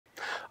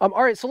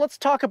All right, so let's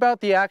talk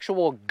about the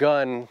actual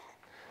gun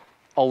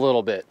a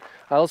little bit.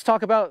 Let's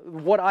talk about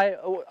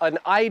an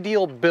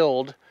ideal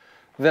build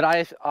that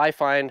I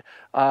find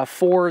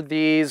for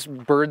these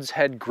bird's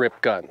head grip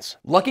guns.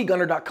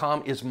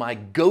 LuckyGunner.com is my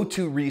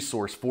go-to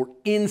resource for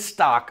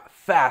in-stock,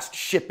 fast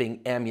shipping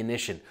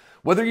ammunition.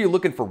 Whether you're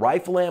looking for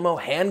rifle ammo,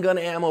 handgun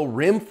ammo,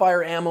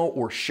 rimfire ammo,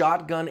 or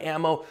shotgun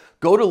ammo,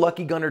 go to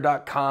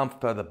LuckyGunner.com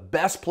for the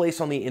best place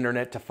on the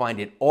internet to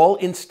find it all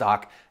in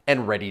stock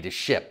and ready to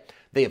ship.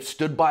 They have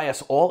stood by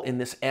us all in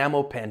this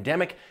ammo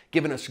pandemic,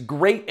 giving us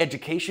great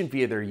education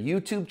via their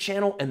YouTube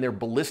channel and their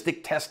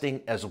ballistic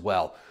testing as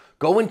well.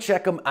 Go and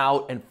check them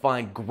out and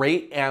find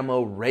great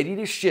ammo ready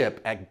to ship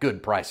at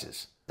good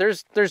prices.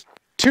 There's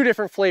two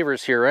different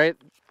flavors here, right?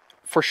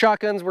 For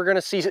shotguns, we're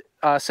gonna see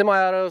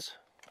semi-autos,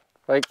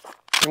 and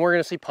we're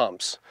gonna see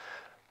pumps.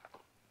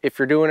 If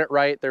you're doing it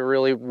right, they're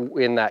really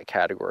in that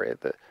category.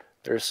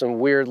 There's some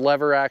weird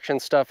lever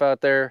action stuff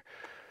out there.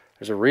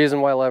 There's a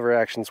reason why lever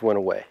actions went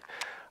away.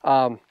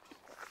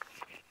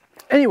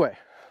 Anyway,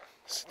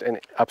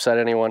 upset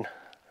anyone?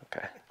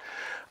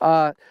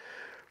 Okay.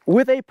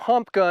 With a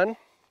pump gun,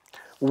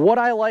 what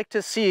I like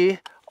to see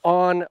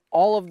on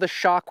all of the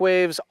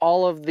Shockwaves,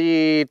 all of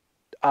the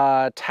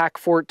TAC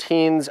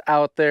 14s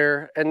out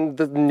there, and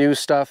the new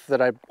stuff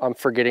that I'm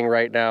forgetting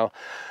right now,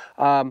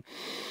 I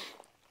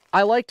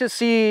like to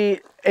see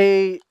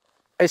a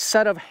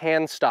set of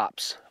hand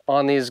stops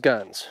on these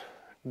guns.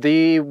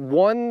 The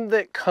one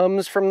that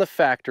comes from the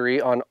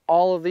factory on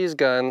all of these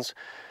guns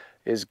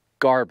is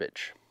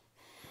garbage.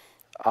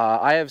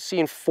 I have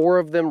seen 4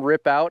 of them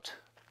rip out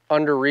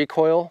under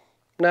recoil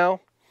now.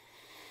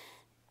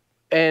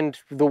 And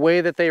the way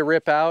that they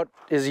rip out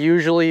is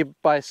usually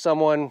by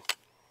someone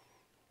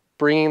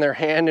bringing their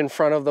hand in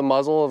front of the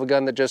muzzle of a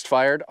gun that just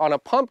fired. On a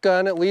pump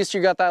gun, at least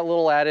you got that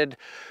little added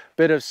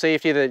bit of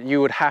safety that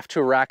you would have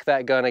to rack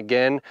that gun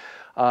again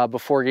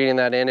before getting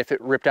that in if it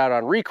ripped out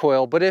on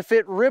recoil. But if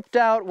it ripped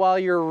out while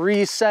you're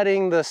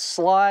resetting the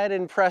slide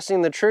and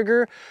pressing the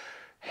trigger,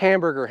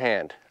 hamburger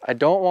hand. I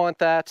don't want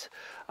that.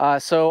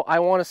 So I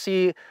want to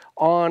see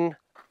on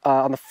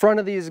the front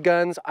of these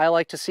guns, I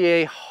like to see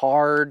a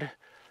hard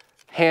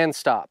hand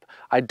stop.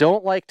 I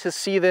don't like to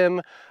see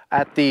them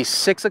at the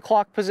 6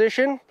 o'clock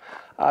position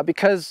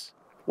because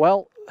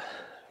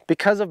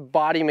of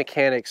body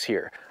mechanics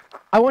here.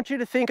 I want you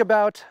to think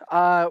about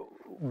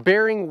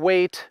bearing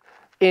weight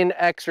in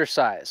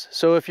exercise.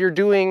 So if you're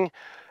doing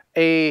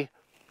a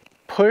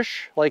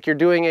push, like you're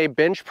doing a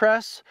bench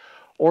press,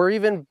 or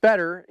even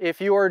better, if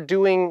you are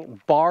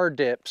doing bar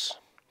dips,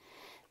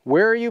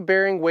 where are you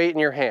bearing weight in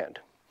your hand?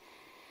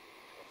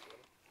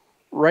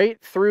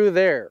 Right through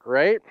there,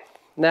 right?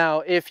 Now,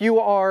 if you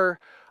are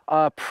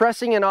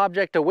pressing an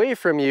object away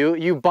from you,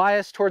 you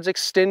bias towards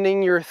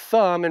extending your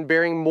thumb and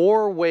bearing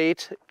more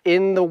weight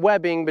in the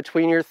webbing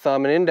between your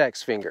thumb and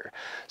index finger.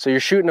 So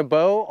you're shooting a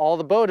bow, all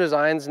the bow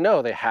designs,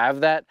 no, they have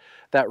that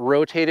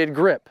rotated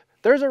grip.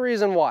 There's a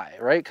reason why,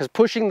 right? Because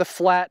pushing the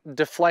flat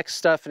deflects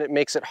stuff and it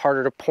makes it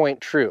harder to point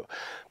true.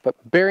 But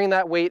bearing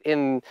that weight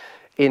in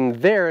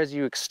there as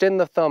you extend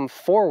the thumb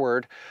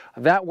forward,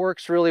 that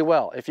works really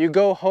well. If you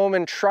go home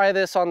and try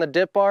this on the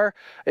dip bar,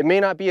 it may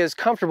not be as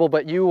comfortable,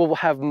 but you will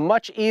have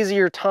much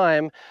easier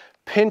time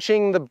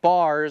pinching the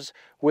bars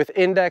with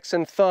index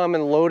and thumb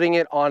and loading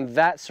it on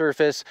that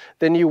surface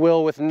than you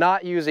will with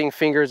not using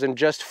fingers and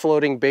just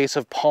floating base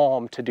of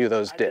palm to do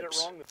those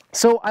dips.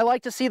 So I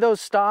like to see those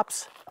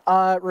stops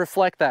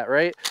reflect that,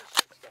 right?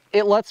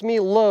 It lets me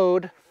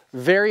load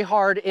very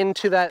hard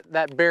into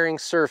that bearing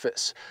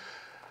surface.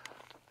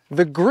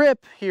 The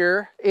grip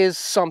here is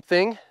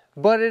something,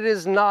 but it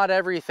is not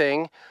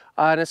everything,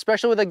 and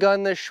especially with a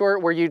gun this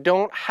short where you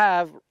don't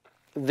have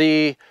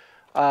the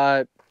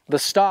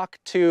stock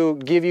to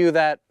give you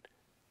that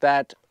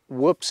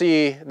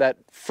whoopsie, that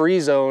free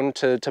zone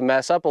to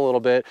mess up a little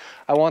bit.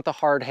 I want the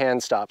hard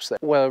hand stops there.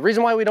 Well, the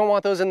reason why we don't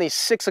want those in the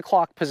 6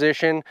 o'clock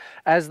position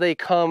as they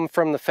come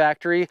from the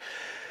factory,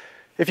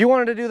 if you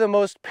wanted to do the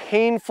most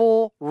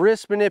painful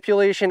wrist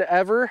manipulation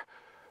ever,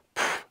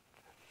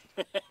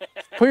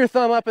 put your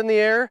thumb up in the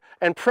air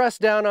and press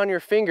down on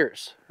your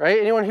fingers, right?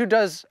 Anyone who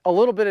does a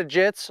little bit of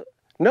jits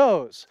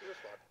knows.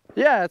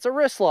 Yeah, it's a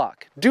wrist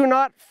lock. Do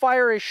not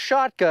fire a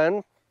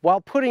shotgun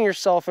while putting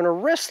yourself in a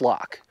wrist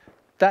lock.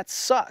 That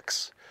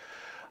sucks.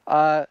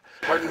 Pardon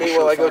me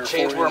while I go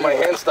change where my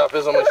hand stop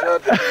is on my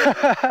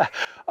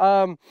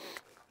shotgun.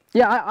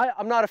 Yeah,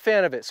 I'm not a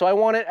fan of it. So I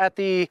want it at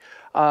the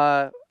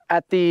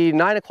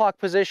 9 o'clock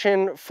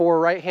position for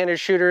right-handed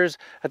shooters,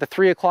 at the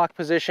 3 o'clock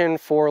position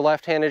for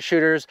left-handed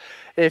shooters.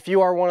 If you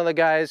are one of the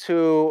guys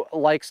who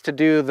likes to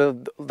do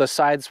the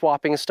side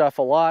swapping stuff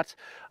a lot,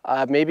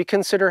 maybe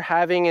consider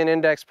having an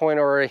index point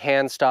or a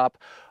hand stop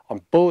on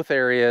both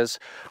areas.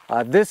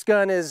 This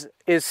gun is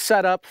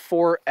set up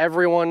for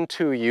everyone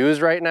to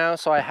use right now,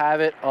 so I have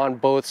it on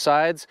both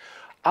sides.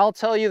 I'll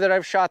tell you that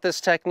I've shot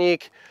this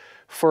technique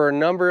for a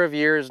number of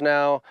years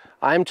now.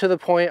 I'm to the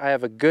point, I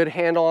have a good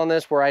handle on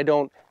this where I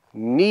don't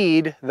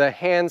need the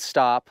hand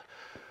stop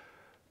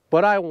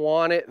but I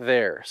want it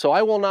there. So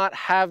I will not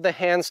have the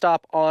hand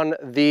stop on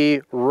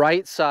the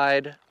right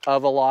side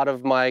of a lot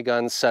of my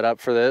guns set up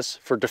for this,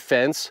 for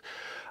defense,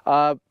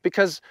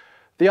 because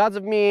the odds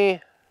of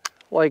me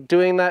like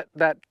doing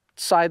that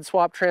side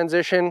swap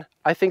transition,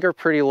 I think are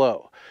pretty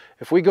low.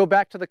 If we go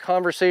back to the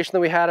conversation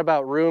that we had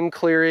about room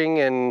clearing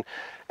and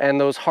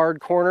those hard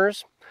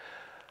corners,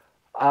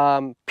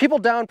 people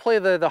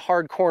downplay the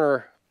hard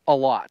corner a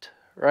lot,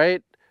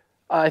 right?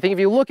 I think if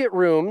you look at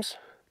rooms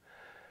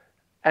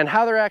and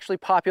how they're actually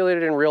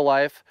populated in real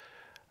life,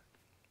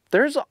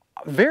 there's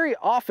very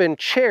often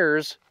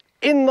chairs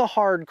in the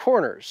hard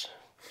corners.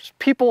 There's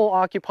people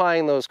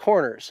occupying those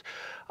corners.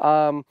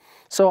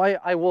 So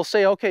I will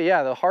say, okay,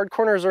 yeah, the hard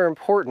corners are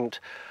important.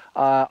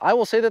 I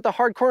will say that the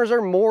hard corners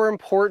are more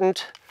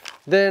important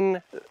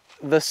than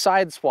the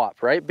side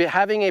swap, right?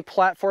 Having a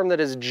platform that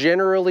is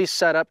generally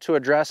set up to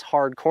address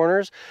hard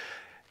corners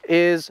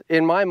is,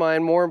 in my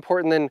mind, more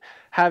important than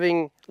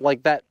having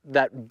like that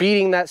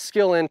beating that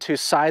skill in to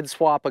side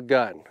swap a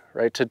gun,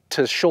 right?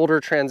 To shoulder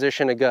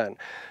transition a gun.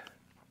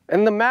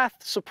 And the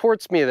math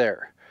supports me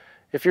there.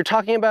 If you're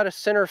talking about a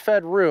center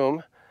fed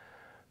room,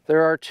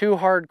 there are 2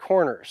 hard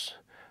corners.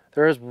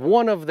 There is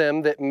one of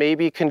them that may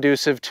be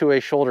conducive to a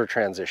shoulder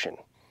transition.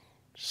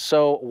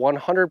 So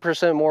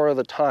 100% more of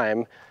the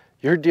time,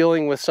 you're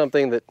dealing with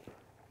something that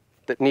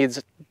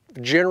needs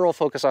general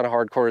focus on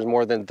hard corners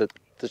more than the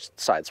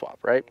side swap,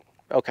 right?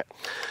 Okay.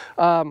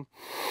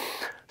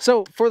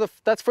 So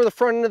that's for the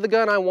front end of the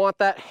gun. I want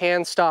that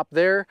hand stop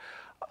there.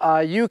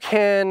 You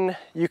can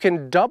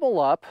double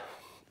up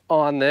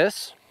on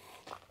this,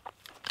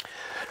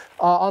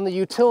 on the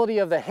utility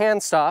of the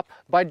hand stop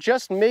by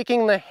just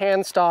making the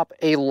hand stop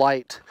a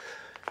light.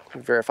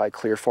 Can you verify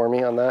clear for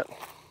me on that?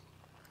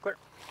 Clear.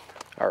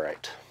 All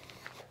right.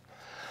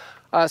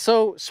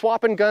 So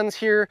swapping guns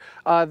here,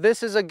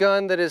 this is a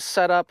gun that is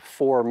set up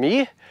for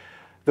me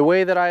the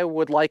way that I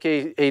would like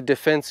a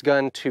defense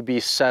gun to be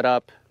set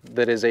up,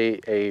 that is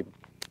a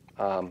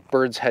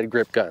bird's head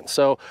grip gun.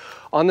 So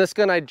on this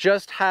gun, I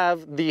just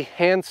have the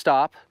hand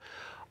stop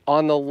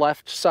on the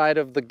left side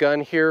of the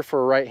gun here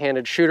for a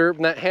right-handed shooter,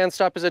 and that hand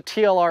stop is a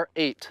TLR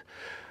 8.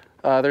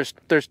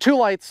 There's 3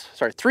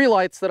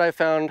 lights that I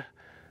found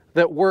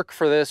that work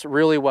for this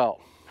really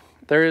well.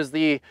 There is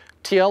the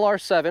TLR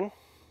 7,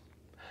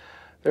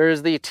 there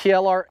is the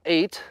TLR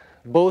 8,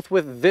 both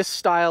with this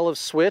style of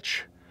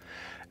switch,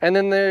 and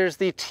then there's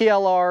the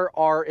TLR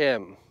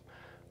RM,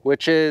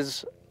 which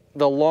is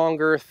the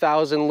longer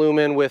 1000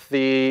 lumen with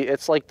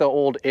it's like the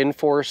old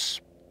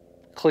Enforce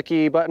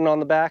clicky button on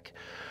the back.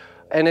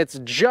 And it's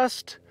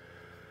just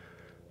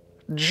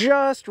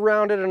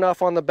rounded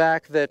enough on the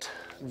back that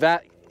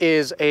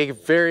is a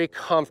very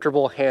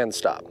comfortable hand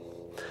stop.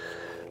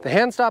 The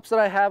hand stops that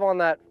I have on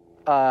that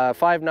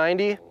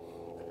 590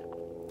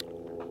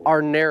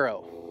 are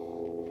narrow.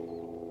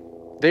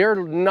 They are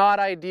not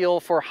ideal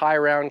for high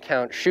round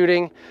count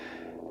shooting.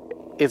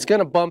 It's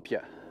gonna bump you,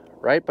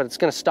 right? But it's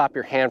gonna stop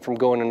your hand from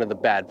going into the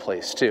bad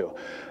place too.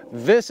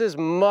 This is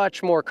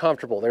much more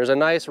comfortable. There's a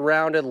nice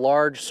rounded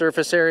large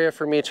surface area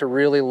for me to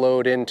really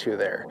load into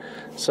there.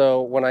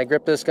 So when I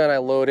grip this gun, I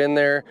load in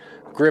there,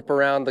 grip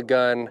around the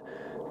gun,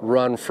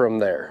 run from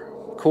there.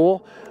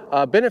 Cool.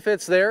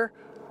 Benefits there.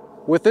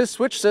 With this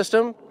switch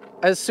system,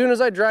 as soon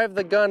as I drive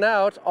the gun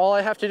out, all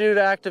I have to do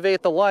to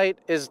activate the light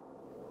is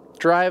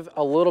drive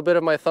a little bit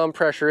of my thumb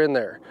pressure in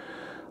there.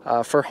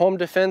 For home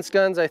defense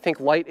guns, I think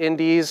light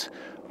indies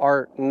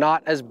are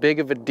not as big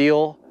of a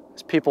deal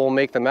as people will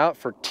make them out.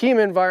 For team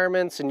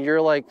environments and you're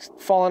like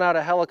falling out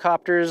of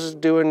helicopters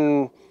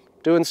doing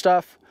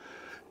stuff,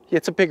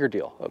 it's a bigger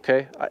deal,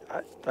 okay?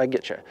 I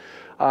get you.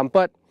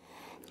 But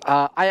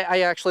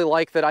I actually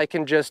like that I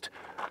can just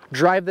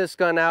drive this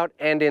gun out,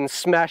 and in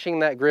smashing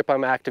that grip,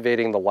 I'm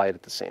activating the light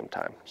at the same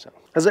time. So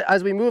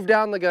as we move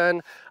down the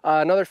gun,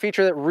 another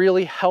feature that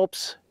really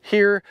helps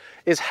here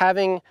is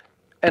having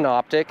an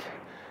optic,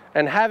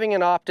 and having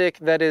an optic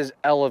that is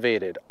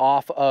elevated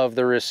off of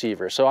the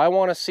receiver. So I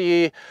want to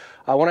see,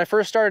 when I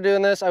first started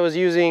doing this, I was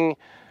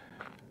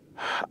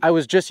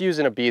just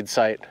using a bead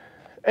sight,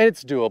 and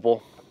it's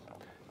doable.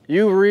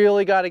 You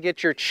really got to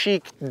get your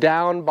cheek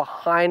down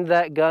behind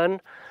that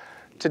gun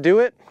to do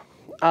it,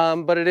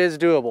 but it is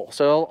doable.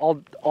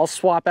 So I'll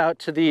swap out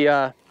to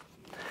the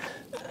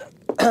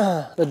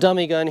the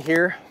dummy gun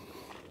here.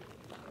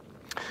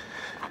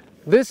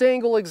 This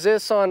angle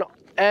exists on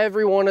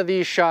every one of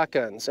these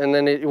shotguns, and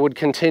then it would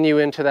continue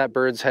into that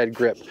bird's head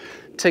grip.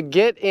 To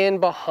get in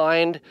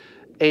behind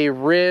a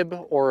rib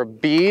or a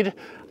bead,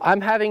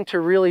 I'm having to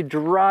really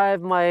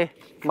drive my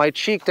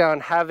cheek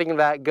down, having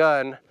that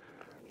gun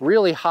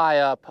really high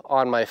up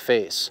on my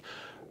face,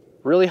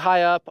 really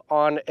high up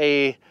on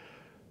a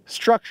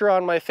structure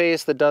on my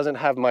face that doesn't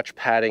have much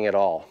padding at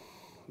all.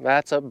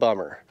 That's a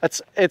bummer.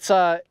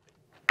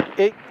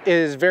 It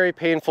is very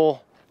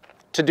painful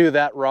to do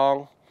that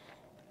wrong.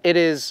 It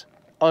is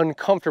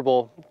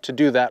uncomfortable to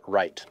do that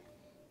right.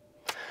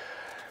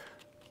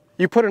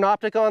 You put an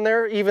optic on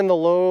there, even the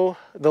low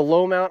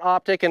mount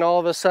optic, and all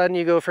of a sudden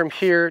you go from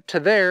here to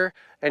there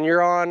and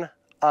you're on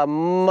a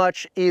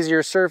much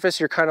easier surface.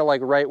 You're kind of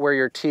like right where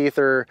your teeth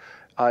are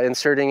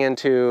inserting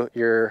into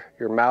your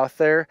mouth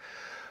there.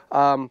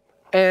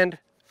 And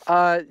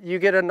you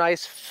get a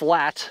nice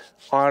flat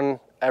on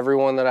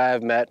everyone that I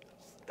have met,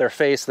 their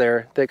face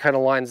there, that kind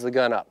of lines the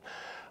gun up.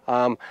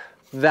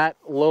 That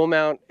low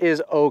mount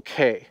is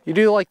okay. You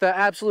do like the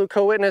absolute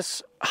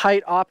co-witness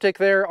height optic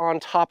there on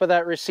top of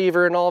that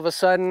receiver, and all of a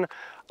sudden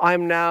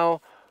I'm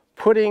now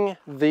putting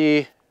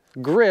the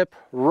grip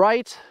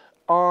right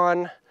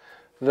on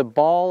the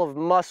ball of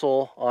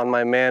muscle on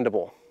my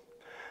mandible.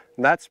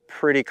 And that's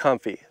pretty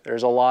comfy.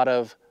 There's a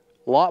lot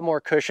more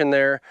cushion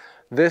there.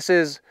 This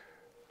is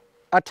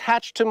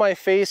attached to my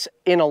face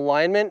in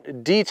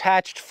alignment,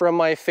 detached from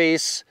my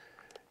face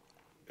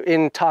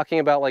in talking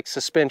about like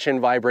suspension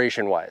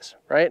vibration wise,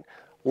 right?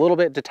 A little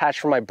bit detached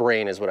from my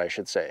brain is what I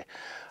should say.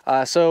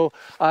 So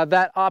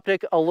that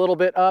optic a little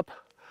bit up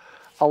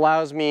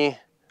allows me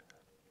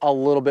a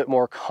little bit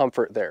more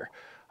comfort there.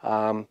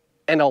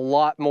 And a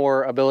lot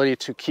more ability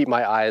to keep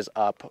my eyes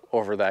up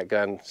over that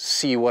gun,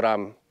 see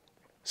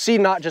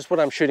not just what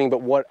I'm shooting,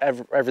 but what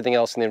everything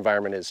else in the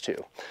environment is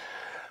too.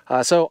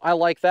 So I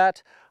like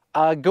that.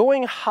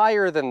 Going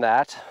higher than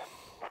that,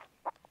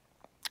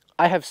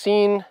 I have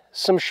seen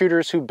some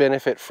shooters who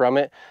benefit from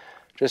it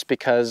just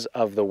because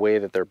of the way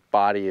that their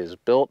body is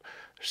built.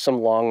 There's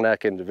some long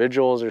neck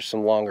individuals, there's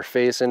some longer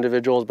face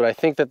individuals, but I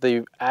think that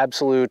the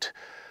absolute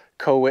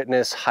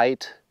co-witness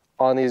height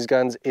on these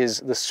guns is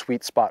the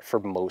sweet spot for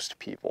most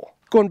people.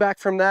 Going back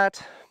from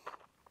that,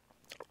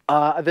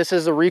 this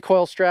is a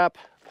recoil strap.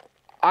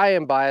 I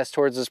am biased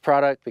towards this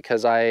product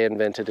because I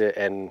invented it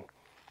and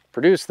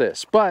produced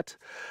this, but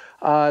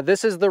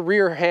this is the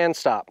rear hand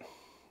stop.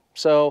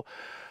 So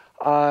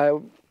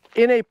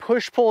in a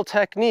push-pull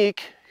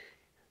technique,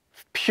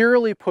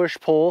 purely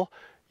push-pull,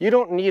 you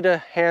don't need a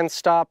hand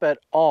stop at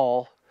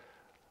all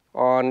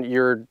on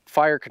your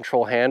fire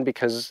control hand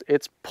because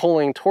it's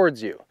pulling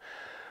towards you.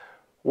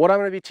 What I'm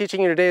going to be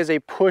teaching you today is a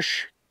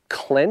push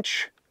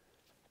clench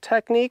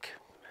technique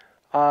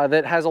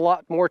that has a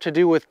lot more to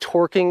do with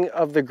torquing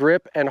of the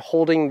grip and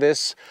holding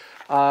this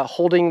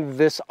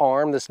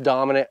arm, this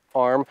dominant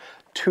arm,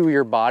 to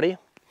your body.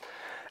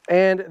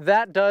 And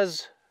that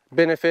does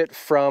benefit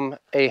from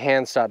a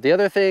hand stop. The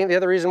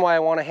other reason why I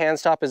want a hand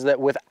stop is that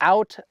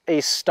without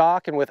a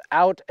stock and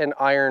without an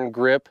iron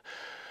grip,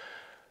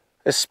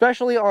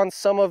 especially on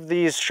some of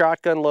these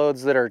shotgun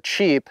loads that are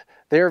cheap,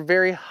 they're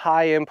very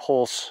high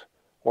impulse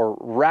or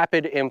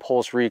rapid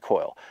impulse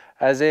recoil.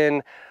 As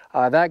in,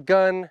 that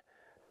gun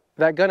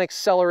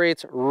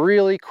accelerates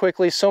really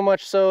quickly, so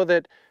much so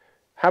that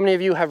how many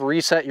of you have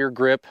reset your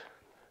grip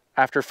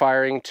after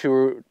firing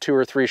two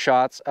or three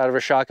shots out of a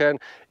shotgun?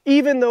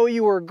 Even though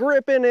you were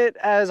gripping it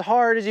as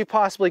hard as you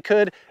possibly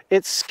could,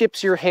 it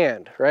skips your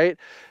hand, right?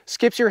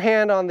 Skips your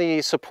hand on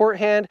the support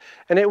hand,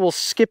 and it will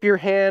skip your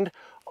hand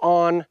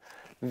on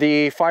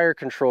the fire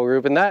control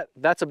group. And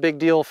that's a big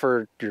deal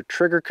for your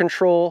trigger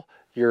control,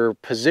 your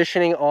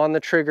positioning on the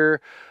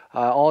trigger,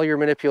 all your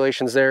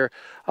manipulations there.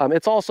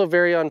 It's also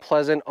very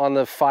unpleasant on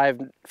the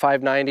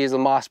 590s, the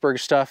Mossberg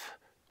stuff,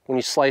 when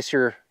you slice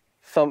your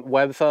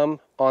web thumb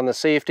on the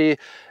safety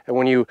and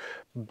when you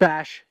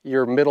bash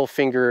your middle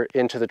finger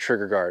into the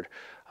trigger guard.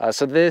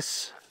 So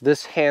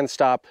this hand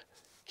stop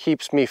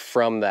keeps me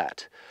from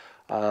that.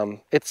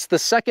 It's the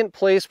second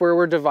place where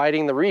we're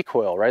dividing the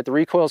recoil, right? The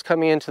recoil is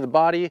coming into the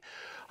body,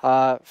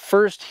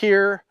 first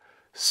here,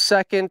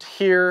 second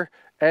here,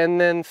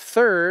 and then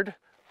third,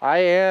 I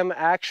am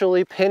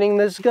actually pinning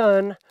this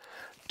gun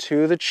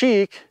to the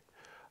cheek.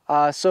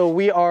 So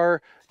we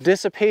are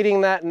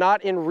dissipating that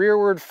not in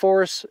rearward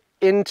force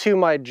into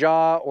my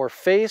jaw or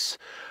face,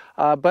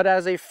 but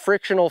as a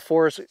frictional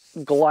force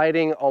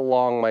gliding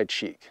along my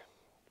cheek.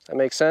 Does that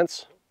make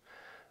sense?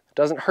 It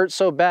doesn't hurt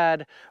so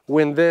bad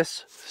when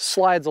this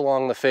slides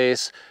along the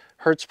face.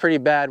 Hurts pretty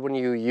bad when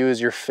you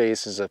use your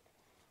face as a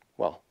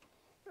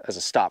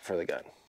stop for the gun.